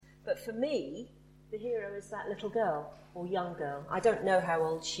But for me, the hero is that little girl, or young girl. I don't know how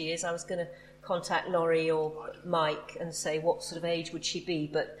old she is. I was going to contact Laurie or Mike and say what sort of age would she be.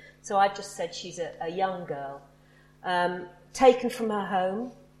 But so I just said she's a young girl. Taken from her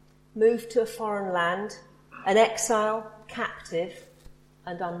home, moved to a foreign land, an exile, captive,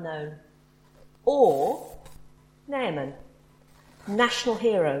 and unknown. Or Naaman, national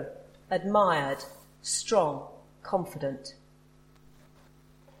hero, admired, strong, confident.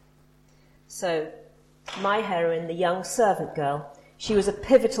 So, my heroine, the young servant girl, she was a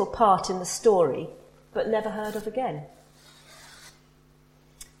pivotal part in the story, but never heard of again.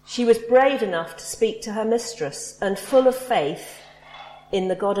 She was brave enough to speak to her mistress and full of faith in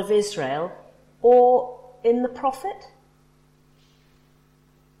the God of Israel or in the prophet.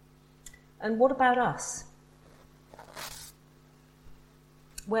 And what about us?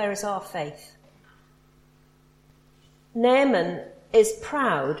 Where is our faith? Naaman is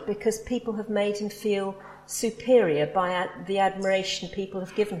proud because people have made him feel superior by the admiration people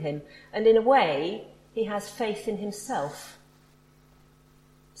have given him. And in a way, he has faith in himself.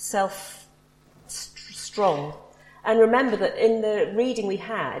 Strong. And remember that in the reading we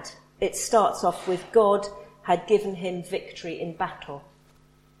had, it starts off with God had given him victory in battle.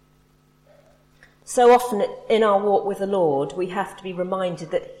 So often in our walk with the Lord, we have to be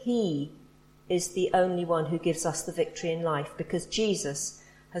reminded that he is the only one who gives us the victory in life, because Jesus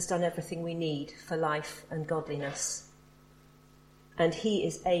has done everything we need for life and godliness. And he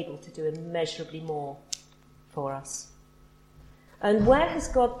is able to do immeasurably more for us. And where has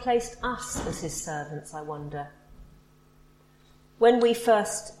God placed us as his servants, I wonder? When we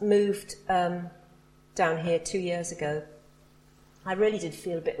first moved down here 2 years ago, I really did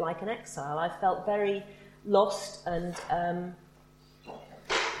feel a bit like an exile. I felt very lost and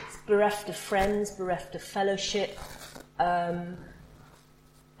bereft of friends, bereft of fellowship, and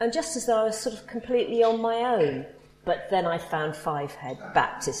just as though I was sort of completely on my own. But then I found Fivehead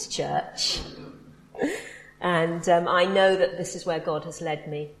Baptist Church. And I know that this is where God has led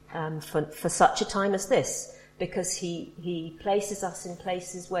me for such a time as this, because he places us in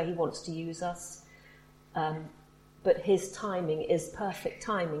places where he wants to use us. But his timing is perfect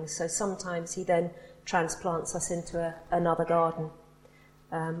timing, so sometimes he then transplants us into another garden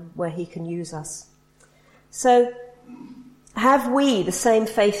where he can use us. So have we the same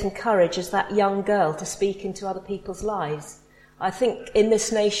faith and courage as that young girl to speak into other people's lives? I think in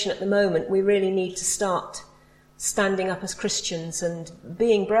this nation at the moment we really need to start standing up as Christians and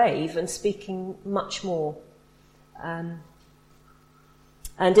being brave and speaking much more.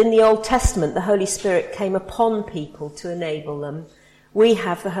 And in the Old Testament, the Holy Spirit came upon people to enable them. We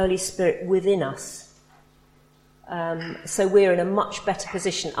have the Holy Spirit within us. So we're in a much better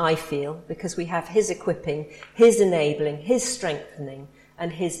position, I feel, because we have his equipping, his enabling, his strengthening,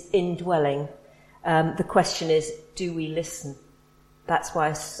 and his indwelling. The question is, do we listen? That's why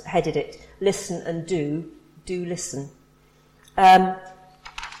I headed it, listen and do listen.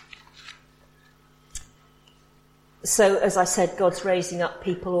 So, as I said, God's raising up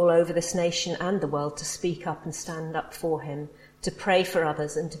people all over this nation and the world to speak up and stand up for him, to pray for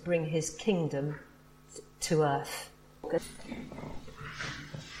others and to bring his kingdom to earth.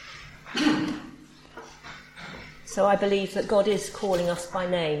 So I believe that God is calling us by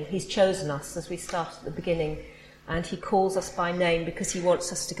name. He's chosen us, as we started at the beginning, and he calls us by name because he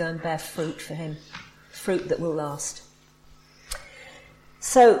wants us to go and bear fruit for him, fruit that will last.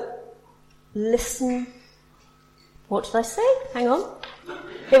 So, listen. What did I say? Hang on.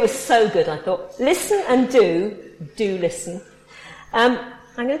 It was so good, I thought. Listen and do listen. I'm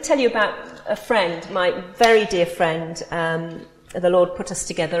going to tell you about a friend, my very dear friend. The Lord put us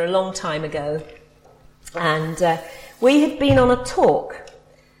together a long time ago. And we had been on a talk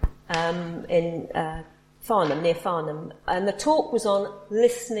in Farnham, near Farnham. And the talk was on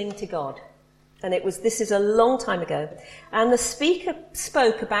listening to God. And this is a long time ago. And the speaker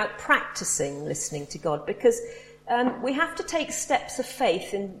spoke about practicing listening to God, because we have to take steps of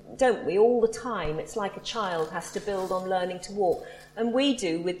faith, don't we, all the time? It's like a child has to build on learning to walk. And we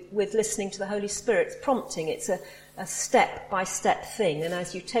do with listening to the Holy Spirit's prompting. It's a step-by-step thing. And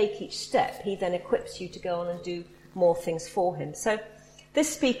as you take each step, he then equips you to go on and do more things for him. So this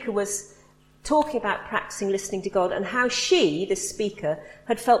speaker was talking about practicing listening to God and how she, this speaker,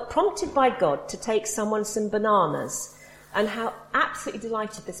 had felt prompted by God to take someone some bananas, and how absolutely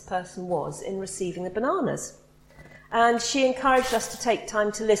delighted this person was in receiving the bananas. And she encouraged us to take time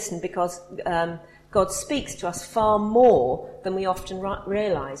to listen, because God speaks to us far more than we often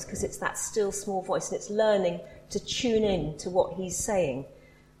realise, because it's that still small voice, and it's learning to tune in to what he's saying.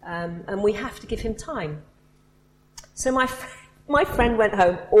 And we have to give him time. So my my friend went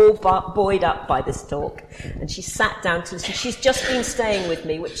home all buoyed up by this talk, and she sat down to listen. She's just been staying with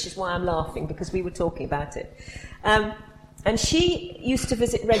me, which is why I'm laughing, because we were talking about it. And she used to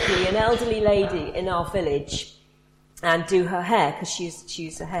visit regularly an elderly lady in our village and do her hair, because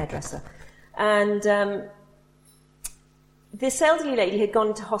she's a hairdresser. And this elderly lady had gone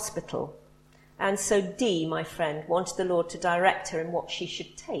into hospital, and so Dee, my friend, wanted the Lord to direct her in what she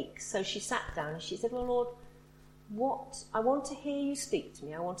should take. So she sat down and she said, "Well, Lord, I want to hear you speak to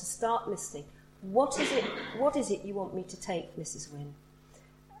me. I want to start listening. What is it you want me to take, Mrs. Wynne?"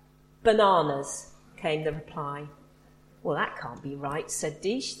 "Bananas," came the reply. "Well, that can't be right," said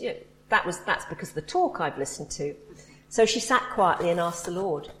Dee. That's because of the talk I've listened to. So she sat quietly and asked the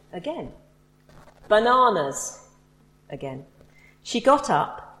Lord again. "Bananas," again. She got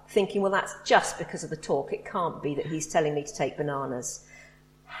up, thinking, well, that's just because of the talk. It can't be that he's telling me to take bananas.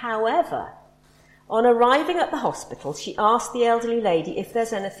 However, on arriving at the hospital, she asked the elderly lady if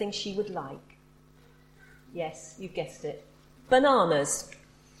there's anything she would like. Yes, you guessed it. Bananas.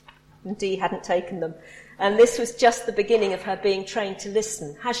 And Dee hadn't taken them. And this was just the beginning of her being trained to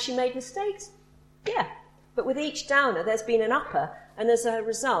listen. Has she made mistakes? Yeah. But with each downer, there's been an upper, and as a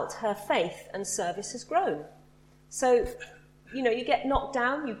result, her faith and service has grown. So, you get knocked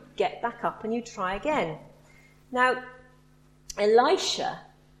down, you get back up, and you try again. Now, Elisha,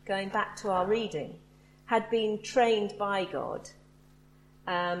 going back to our reading, had been trained by God,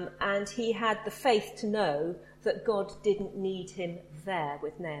 and he had the faith to know that God didn't need him there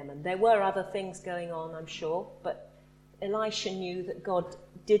with Naaman. There were other things going on, I'm sure, but Elisha knew that God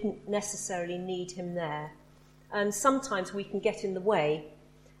didn't necessarily need him there. And sometimes we can get in the way,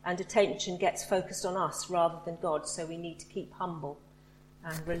 and attention gets focused on us rather than God, so we need to keep humble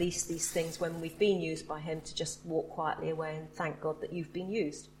and release these things when we've been used by him, to just walk quietly away and thank God that you've been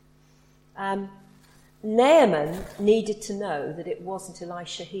used. Naaman needed to know that it wasn't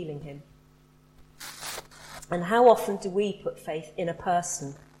Elisha healing him. And how often do we put faith in a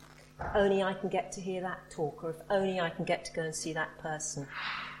person? If only I can get to hear that talk, or if only I can get to go and see that person.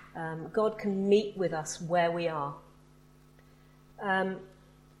 God can meet with us where we are.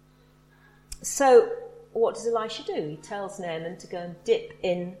 So what does Elisha do? He tells Naaman to go and dip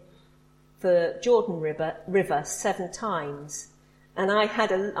in the Jordan River 7 times. And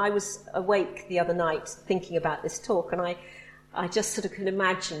I was awake the other night thinking about this talk, and I just sort of could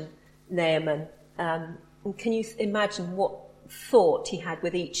imagine Naaman. And can you imagine what thought he had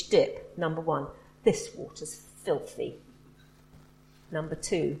with each dip? Number 1, this water's filthy. Number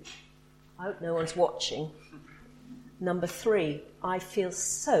 2, I hope no one's watching. Number 3, I feel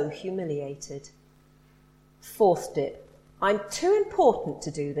so humiliated. 4th dip, I'm too important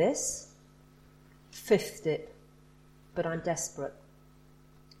to do this. 5th dip, but I'm desperate.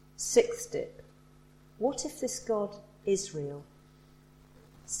 6th dip, what if this God is real?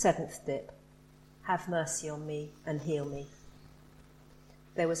 7th dip, have mercy on me and heal me.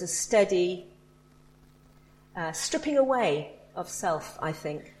 There was a steady stripping away of self, I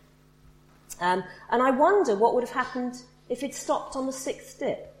think. And I wonder what would have happened if it stopped on the 6th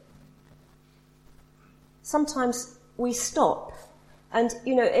dip. Sometimes we stop, and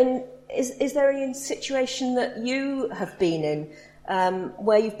is there a situation that you have been in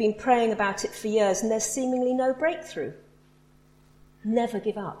where you've been praying about it for years and there's seemingly no breakthrough? Never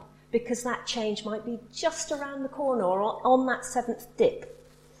give up, because that change might be just around the corner or on that 7th dip.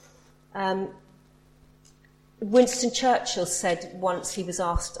 Winston Churchill said once, he was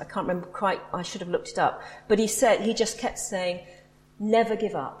asked, I can't remember quite, I should have looked it up, but he just kept saying, never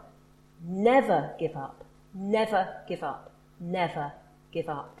give up, never give up, never give up, never give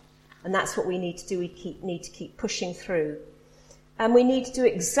up. And that's what we need to do. We need to keep pushing through. And we need to do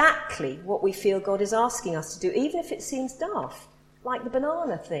exactly what we feel God is asking us to do, even if it seems daft, like the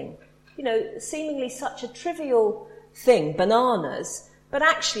banana thing. Seemingly such a trivial thing, bananas, but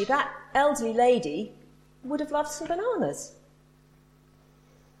actually that elderly lady would have loved some bananas.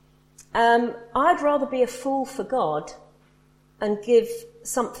 I'd rather be a fool for God and give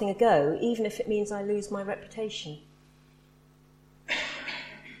something a go, even if it means I lose my reputation.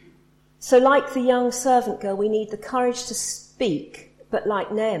 So like the young servant girl, we need the courage to speak, but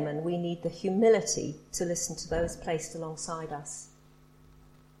like Naaman, we need the humility to listen to those placed alongside us.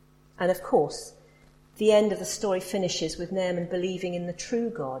 And of course, the end of the story finishes with Naaman believing in the true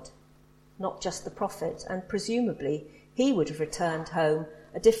God, not just the prophet, and presumably he would have returned home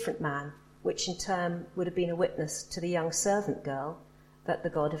a different man, which in turn would have been a witness to the young servant girl that the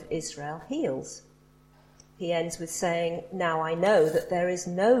God of Israel heals. He ends with saying, now I know that there is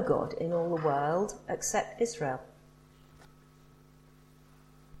no God in all the world except Israel.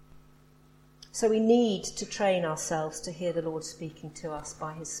 So we need to train ourselves to hear the Lord speaking to us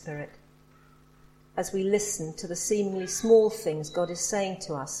by his Spirit. As we listen to the seemingly small things God is saying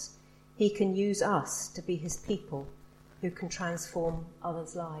to us, he can use us to be his people who can transform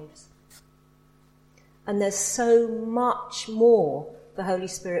others' lives. And there's so much more the Holy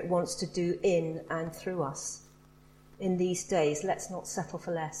Spirit wants to do in and through us. In these days, let's not settle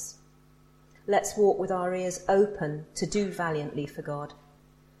for less. Let's walk with our ears open to do valiantly for God.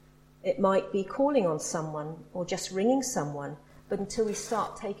 It might be calling on someone or just ringing someone, but until we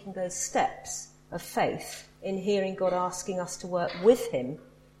start taking those steps of faith in hearing God asking us to work with him,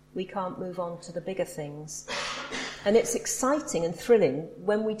 we can't move on to the bigger things. And it's exciting and thrilling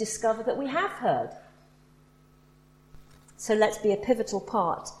when we discover that we have heard. So let's be a pivotal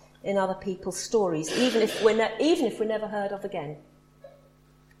part in other people's stories, even if we're never heard of again.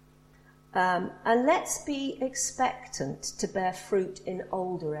 And let's be expectant to bear fruit in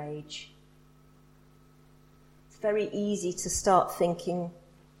older age. It's very easy to start thinking,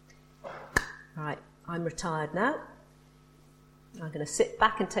 right, I'm retired now. I'm going to sit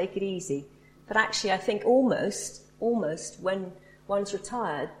back and take it easy. But actually, I think almost when one's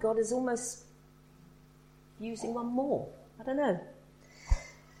retired, God is almost using one more. I don't know.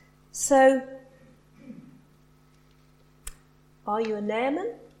 So, are you a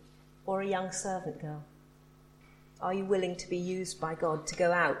Naaman or a young servant girl? Are you willing to be used by God to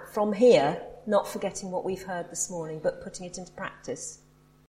go out from here, not forgetting what we've heard this morning, but putting it into practice